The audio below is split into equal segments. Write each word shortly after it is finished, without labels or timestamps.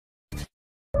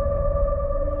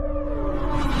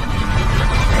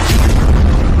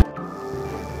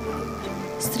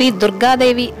శ్రీ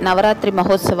దుర్గాదేవి నవరాత్రి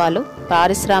మహోత్సవాలు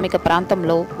పారిశ్రామిక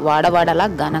ప్రాంతంలో వాడవాడలా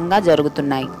ఘనంగా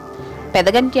జరుగుతున్నాయి.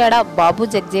 పెదగంట్యాడ బాబు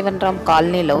జగజీవన్ రామ్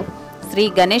కాలనీలో శ్రీ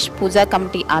గణేష్ పూజా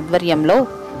కమిటీ ఆధ్వర్యంలో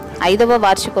 5వ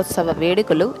వార్షికోత్సవ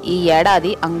వేడుకలు ఈ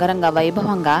ఏడాది అంగరంగ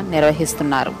వైభవంగా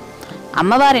నిర్వహిస్తున్నారు.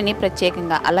 అమ్మవారిని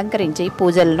ప్రత్యేకంగా అలంకరించి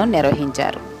పూజలను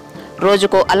నిర్వహించారు.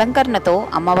 రోజుకో అలంకరణతో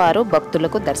అమ్మవారు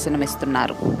భక్తులకు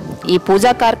దర్శనమిస్తున్నారు. ఈ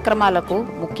పూజా కార్యక్రమాలకు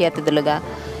ముఖ్య అతిథులుగా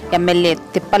ఎమ్మెల్యే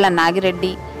తిప్పల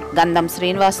నాగిరెడ్డి, గంధం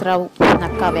శ్రీనివాసరావు,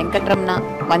 నక్కా వెంకటరమణ,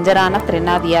 వంజరాన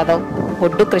త్రినాథ్ యాదవ్,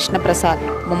 ఒడ్డు కృష్ణప్రసాద్,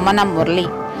 ముమ్మనం మురళి,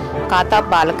 కాతా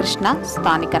బాలకృష్ణ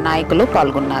స్థానిక నాయకులు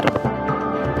పాల్గొన్నారు.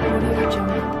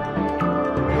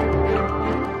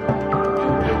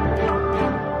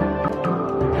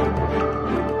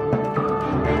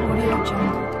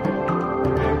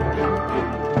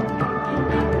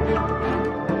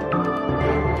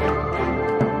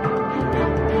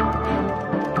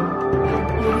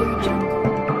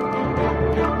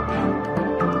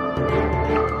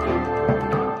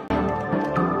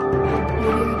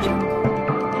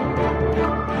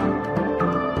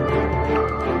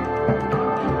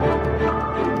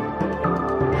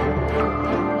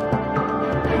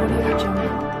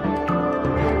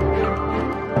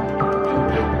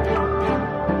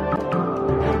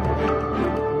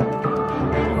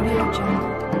 Jungle.